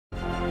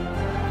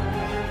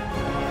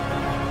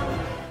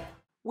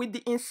With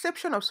the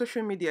inception of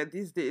social media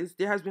these days,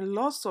 there has been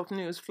lots of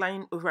news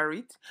flying over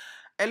it,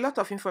 a lot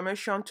of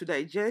information to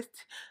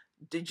digest,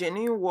 the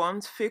genuine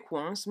ones, fake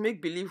ones,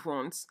 make believe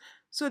ones.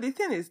 So the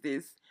thing is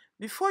this: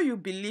 before you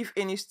believe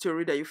any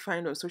story that you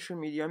find on social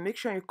media, make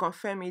sure you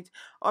confirm it,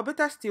 or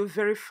better still,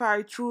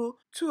 verify through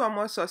two or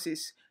more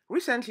sources.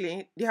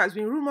 Recently, there has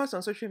been rumors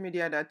on social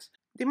media that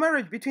the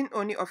marriage between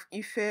Ooni of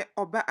Ife,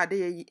 Oba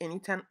Adeyeye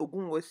Enitan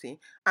Ogunwusi,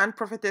 and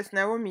Prophetess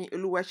Naomi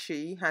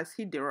Oluwaseyi has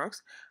hit the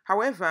rocks.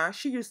 However,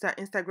 she used her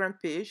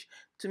Instagram page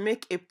to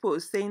make a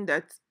post saying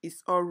that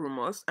it's all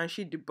rumors, and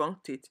she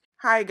debunked it.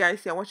 Hi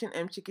guys, you're watching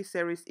M Chiki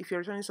series. If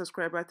you're a returning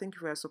subscriber, thank you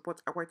for your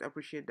support. I quite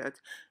appreciate that.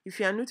 If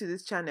you are new to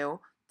this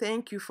channel,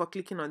 thank you for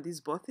clicking on this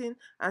button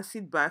and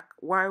sit back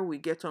while we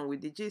get on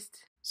with the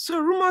gist.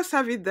 So rumors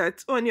have it that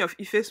Ooni of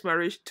Ife's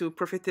marriage to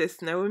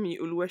Prophetess Naomi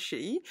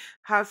Oluwaseyi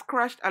has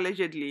crashed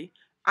allegedly.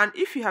 And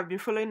if you have been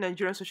following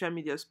Nigerian social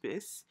media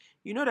space,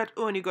 you know that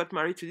Ooni got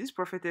married to this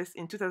prophetess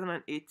in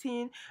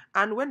 2018,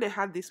 and when they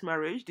had this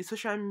marriage, the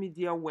social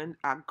media went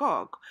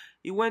agog.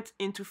 It went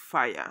into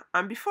fire.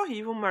 And before he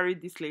even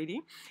married this lady,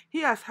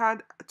 he has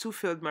had two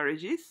failed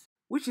marriages,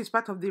 which is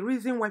part of the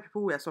reason why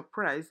people were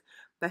surprised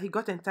that he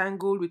got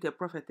entangled with a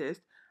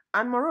prophetess.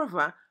 And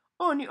moreover,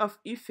 Ooni of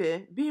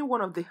Ife, being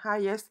one of the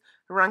highest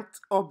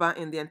ranked Oba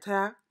in the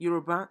entire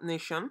Yoruba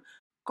nation,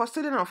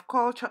 custodian of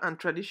culture and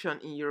tradition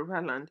in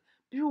Yorubaland,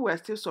 people were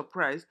still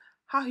surprised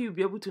how he would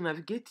be able to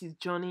navigate his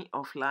journey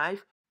of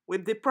life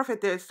with the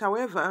prophetess.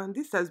 However,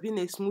 this has been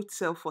a smooth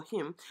sail for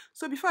him.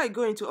 So before I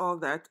go into all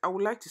that, I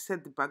would like to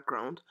set the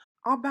background.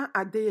 Oba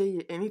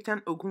Adeyeye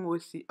Enitan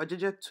Ogunwusi,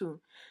 Ojaja II,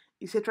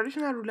 is a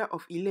traditional ruler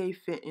of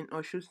Ile-Ife in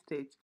Osun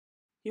State.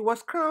 He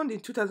was crowned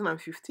in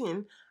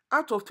 2015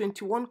 out of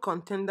 21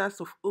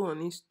 contenders of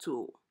Ooni's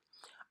stool.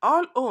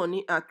 All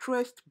Ooni are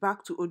traced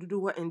back to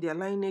Oduduwa in their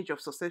lineage of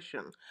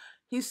succession.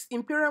 His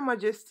Imperial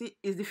Majesty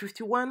is the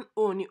 51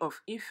 Ooni of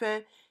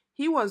Ife.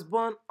 He was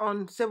born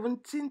on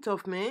 17th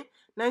of May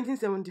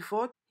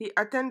 1974. He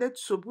attended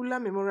Sobula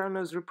Memorial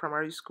Nursery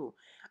Primary School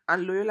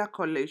and Loyola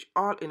College,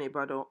 all in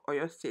Ibadan,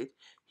 Oyo State.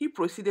 He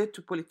proceeded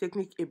to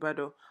Polytechnic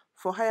Ibadan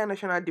for Higher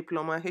National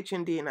Diploma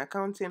HND in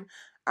Accounting,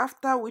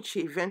 after which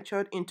he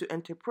ventured into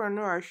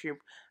entrepreneurship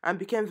and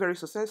became very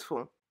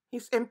successful.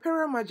 His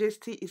Imperial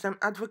Majesty is an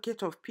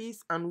advocate of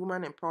peace and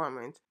woman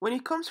empowerment. When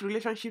it comes to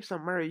relationships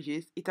and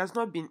marriages, it has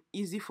not been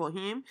easy for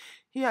him.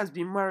 He has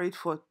been married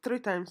for 3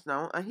 times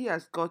now, and he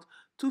has got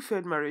 2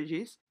 failed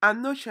marriages,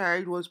 and no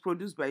child was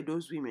produced by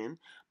those women.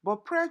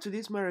 But prior to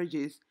these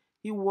marriages,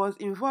 he was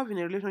involved in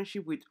a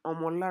relationship with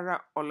Omolara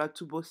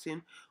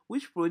Olatubosin,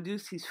 which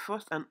produced his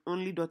first and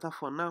only daughter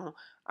for now,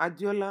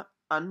 Adiola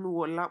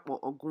Anuwola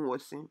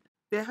Ogunwusi.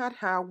 They had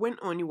her when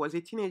Ooni was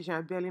a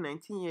teenager, barely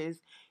 19 years,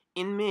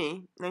 in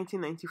May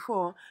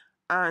 1994,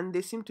 and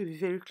they seem to be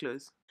very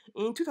close.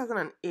 In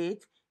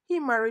 2008, he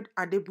married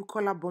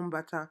Adebukola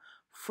Bombata,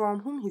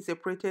 from whom he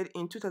separated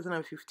in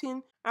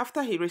 2015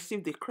 after he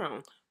received the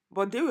crown.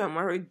 But they were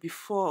married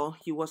before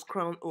he was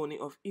crowned Ooni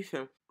of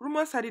Ife.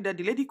 Rumors had it that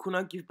the lady could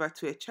not give birth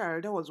to a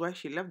child. That was why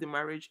she left the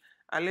marriage,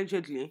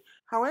 allegedly.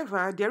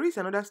 However, there is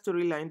another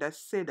storyline that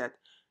said that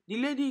the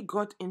lady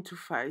got into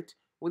fight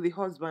with the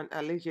husband,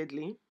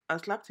 allegedly, and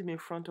slapped him in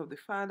front of the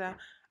father,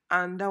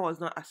 and that was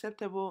not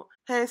acceptable.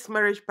 Hence,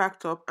 marriage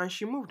packed up and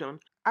she moved on.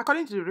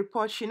 According to the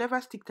report, she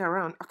never stuck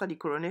around after the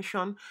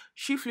coronation.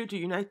 She flew to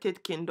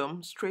United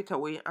Kingdom straight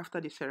away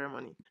after the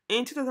ceremony.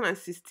 In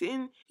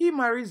 2016, he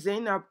married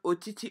Zainab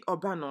Otiti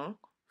Obano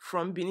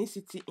from Benin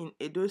City in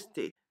Edo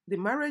State. The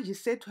marriage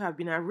is said to have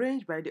been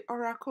arranged by the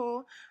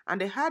oracle,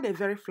 and they had a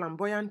very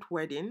flamboyant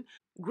wedding,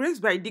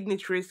 graced by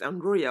dignitaries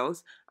and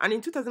royals, and in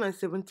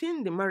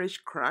 2017, the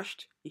marriage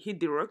crashed. It hit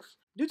the rocks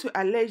due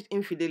to alleged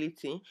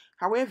infidelity.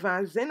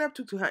 However, Zainab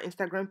took to her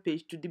Instagram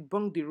page to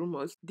debunk the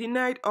rumors,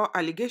 denied all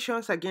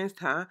allegations against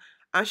her,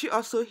 and she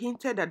also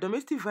hinted that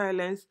domestic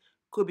violence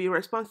could be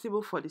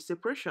responsible for the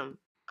separation.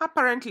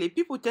 Apparently,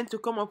 people tend to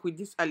come up with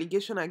this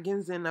allegation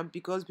against Zainab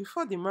because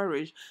before the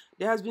marriage,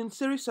 there has been a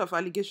series of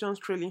allegations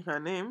trailing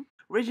her name,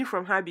 ranging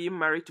from her being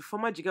married to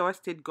former Jigawa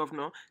State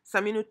Governor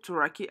Saminu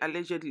Turaki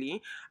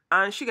allegedly,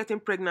 and she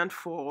getting pregnant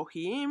for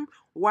him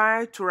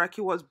while Turaki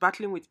was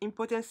battling with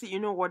impotency, you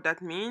know what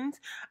that means,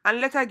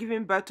 and later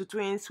giving birth to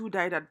twins who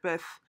died at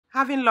birth.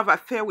 Having love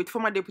affair with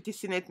former Deputy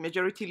Senate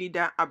Majority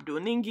Leader Abdul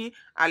Ningi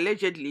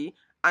allegedly,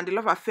 and the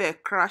love affair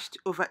crashed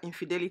over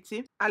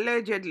infidelity,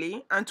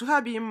 allegedly, and to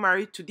her being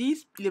married to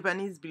this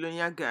Lebanese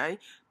billionaire guy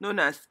known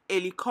as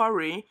Eli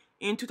Corey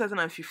in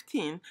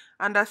 2015,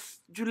 and as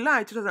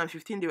July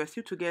 2015 they were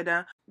still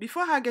together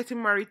before her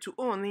getting married to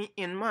Ooni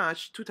in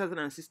March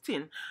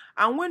 2016.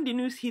 And when the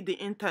news hit the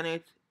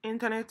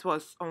internet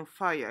was on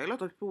fire. A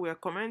lot of people were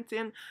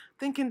commenting,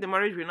 thinking the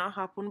marriage will not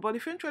happen, but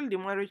eventually the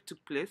marriage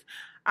took place,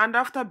 and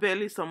after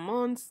barely some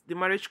months, the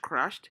marriage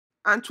crashed,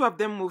 and 2 of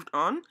them moved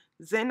on.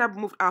 Zainab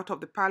moved out of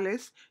the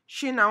palace.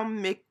 She now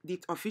made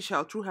it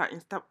official through her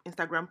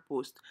Instagram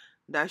post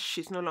that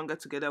she's no longer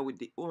together with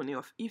the Ooni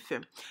of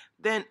Ife.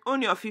 Then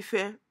Ooni of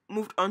Ife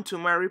moved on to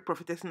marry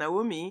Prophetess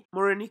Naomi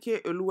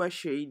Morenike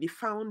Oluwaseyi, the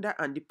founder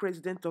and the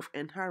president of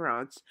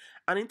Enharats,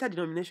 an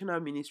interdenominational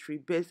ministry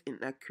based in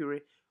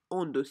Akure,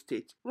 Ondo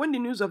State. When the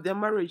news of their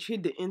marriage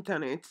hit the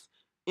internet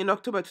in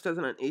October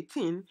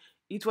 2018,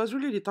 it was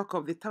really the talk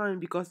of the time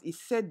because it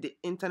set the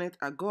internet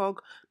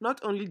agog.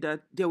 Not only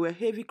that, there were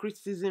heavy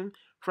criticism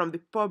from the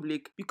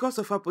public because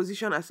of her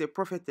position as a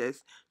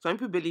prophetess. Some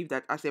people believe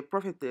that as a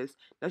prophetess,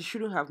 that she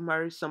shouldn't have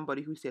married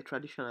somebody who is a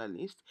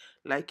traditionalist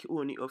like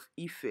Ooni of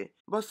Ife.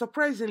 But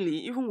surprisingly,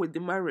 even with the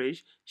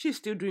marriage, she's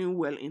still doing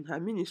well in her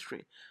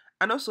ministry.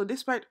 And also,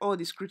 despite all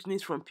the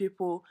scrutinies from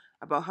people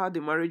about how the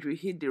marriage will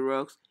hit the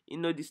rocks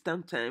in no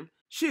distant time,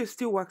 she is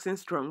still waxing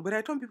strong. But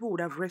I thought people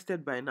would have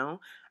rested by now.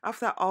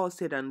 After all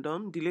said and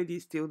done, the lady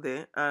is still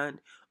there, and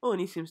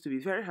Oni seems to be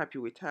very happy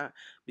with her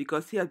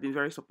because he has been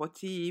very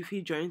supportive.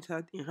 He joined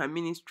her in her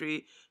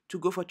ministry to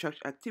go for church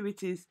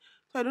activities.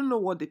 So I don't know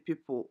what the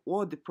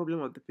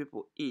problem of the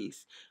people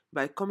is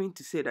by coming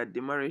to say that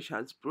the marriage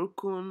has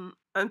broken.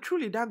 And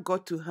truly, that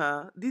got to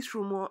her. This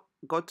rumor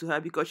got to her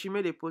because she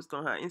made a post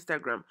on her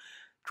Instagram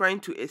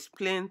trying to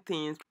explain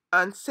things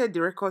and set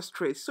the record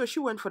straight. So she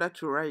went further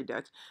to write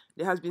that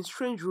there has been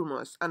strange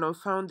rumors and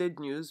unfounded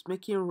news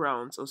making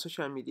rounds on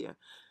social media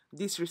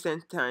this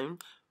recent time,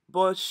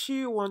 but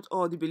she wants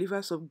all the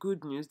believers of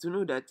good news to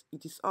know that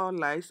it is all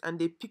lies,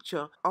 and a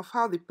picture of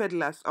how the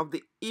peddlers of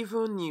the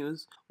evil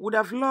news would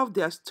have loved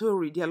their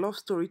love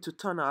story to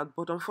turn out,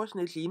 but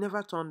unfortunately it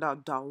never turned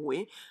out that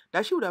way.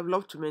 That she would have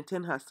loved to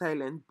maintain her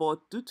silence, but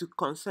due to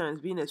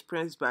concerns being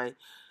expressed by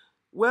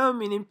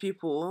well-meaning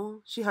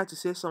people, she had to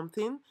say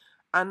something.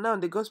 And now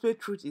the gospel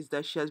truth is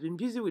that she has been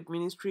busy with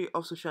ministry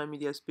of social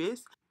media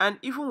space, and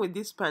even with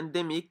this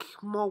pandemic,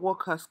 more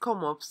work has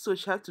come up, so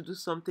she had to do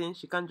something.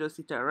 She can't just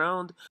sit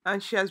around,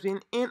 and she has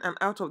been in and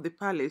out of the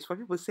palace. For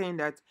people saying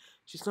that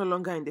she's no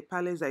longer in the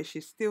palace, that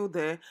she's still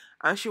there,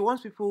 and she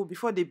wants people,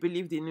 before they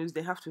believe the news,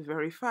 they have to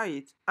verify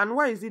it. And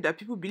why is it that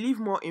people believe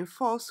more in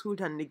falsehood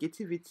and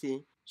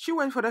negativity? She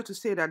went further to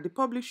say that the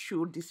public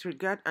should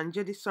disregard and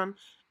jettison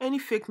any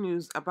fake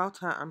news about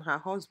her and her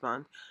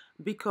husband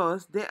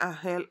because they are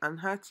hale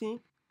and hearty,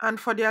 and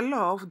for their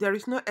love, there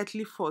is no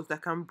earthly force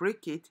that can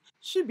break it.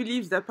 She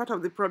believes that part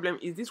of the problem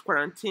is this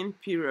quarantine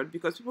period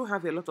because people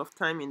have a lot of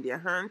time in their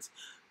hands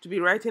to be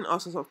writing all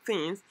sorts of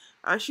things.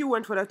 And she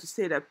went further to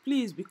say that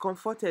please be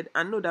comforted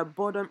and know that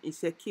boredom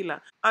is a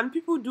killer. And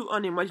people do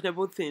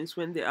unimaginable things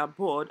when they are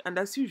bored. And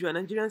as usual,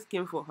 Nigerians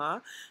came for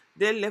her.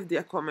 They left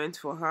their comments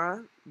for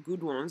her,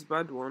 good ones,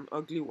 bad ones,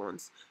 ugly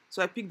ones.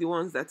 So I picked the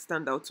ones that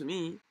stand out to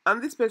me.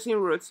 And this person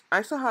wrote,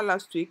 I saw her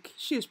last week.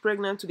 She is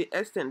pregnant to the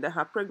extent that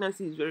her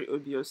pregnancy is very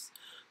obvious.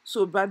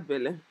 So bad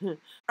belly.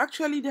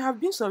 Actually, there have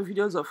been some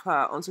videos of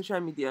her on social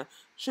media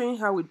showing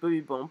her with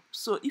baby bump.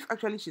 So if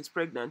actually she's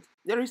pregnant,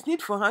 there is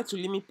need for her to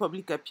limit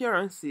public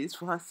appearances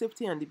for her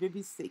safety and the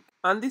baby's sake.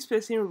 And this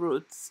person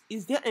wrote,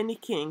 is there any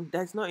king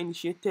that is not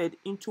initiated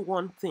into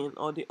one thing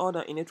or the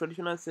other in a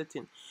traditional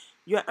setting?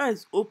 Your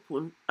eyes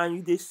open and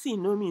you dey see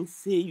no mean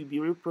say you be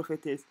real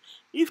prophetess.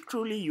 If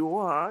truly you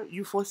are,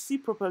 you foresee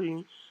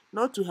properly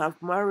not to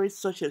have married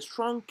such a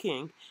strong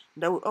king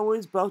that will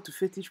always bow to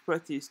fetish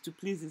practice to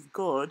please his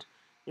god,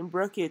 in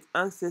bracket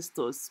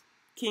ancestors.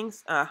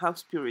 Kings are half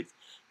spirits.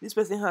 This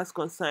person has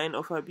concern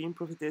of her being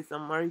prophetess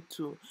and married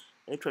to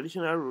a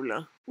traditional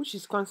ruler, which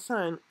is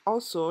concern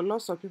also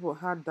lots of people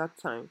had that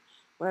time.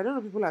 But I don't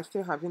know, people are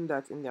still having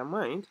that in their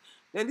mind.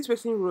 Then this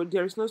person wrote,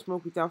 there is no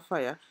smoke without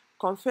fire.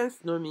 Confess,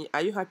 Nomi,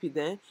 are you happy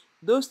then?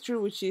 Those three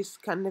witches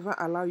can never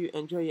allow you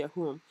enjoy your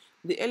home.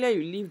 The earlier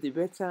you leave, the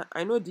better.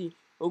 I know the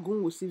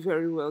Ogunwusi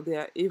very well. They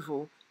are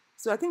evil.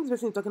 So I think this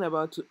person is talking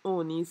about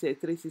Ooni's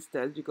three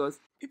sisters because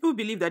people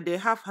believe that they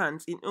have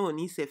hands in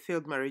Ooni's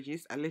failed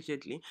marriages,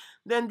 allegedly.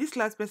 Then this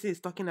last person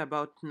is talking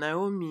about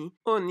Naomi,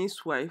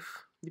 Ooni's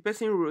wife. The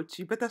person wrote,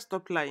 you better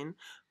stop lying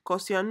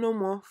because you are no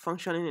more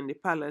functioning in the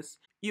palace.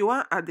 You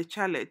are at the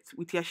chalet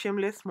with your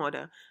shameless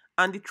mother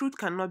and the truth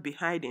cannot be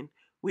hidden.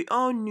 We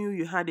all knew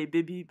you had a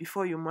baby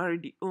before you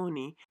married the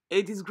Oni,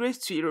 a disgrace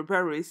to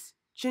Yoruba race,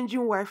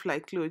 changing wife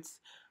like clothes.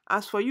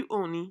 As for you,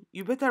 Oni,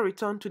 you better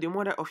return to the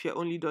mother of your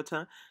only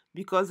daughter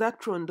because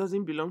that throne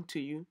doesn't belong to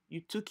you.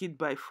 You took it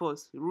by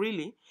force.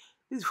 Really?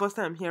 This is the first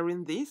time I'm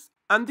hearing this.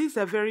 And these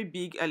are very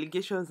big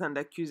allegations and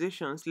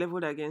accusations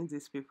leveled against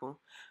these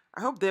people.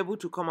 I hope they're able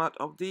to come out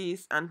of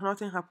this and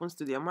nothing happens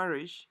to their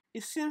marriage.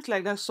 It seems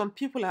like that some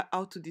people are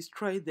out to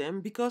destroy them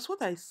because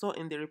what I saw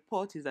in the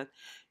report is that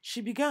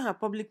she began her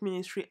public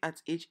ministry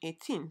at age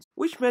 18,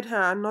 which made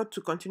her not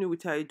to continue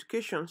with her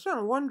education. So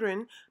I'm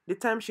wondering the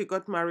time she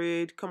got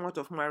married, come out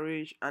of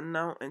marriage, and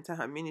now enter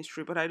her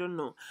ministry. But I don't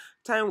know.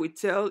 Time will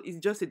tell. It's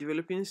just a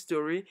developing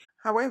story.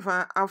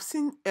 However, I've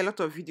seen a lot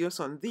of videos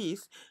on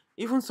this,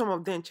 even some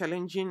of them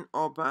challenging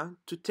Oba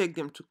to take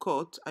them to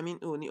court. I mean,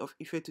 Ooni of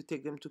Ife to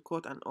take them to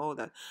court and all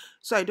that.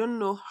 So I don't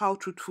know how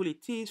truthful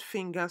it is.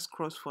 Fingers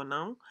crossed for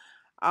now.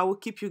 I will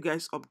keep you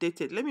guys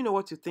updated. Let me know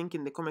what you think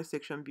in the comment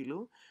section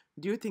below.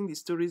 Do you think the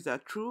stories are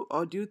true,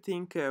 or do you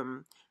think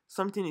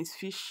something is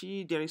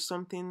fishy, there is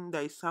something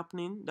that is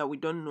happening that we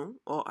don't know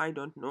or I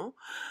don't know.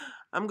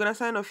 I'm gonna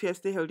sign off here.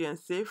 Stay healthy and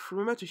safe.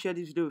 Remember to share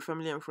this video with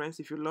family and friends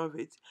if you love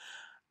it,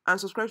 and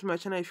subscribe to my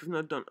channel if you've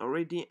not done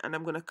already. And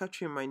I'm gonna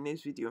catch you in my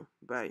next video.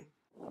 Bye.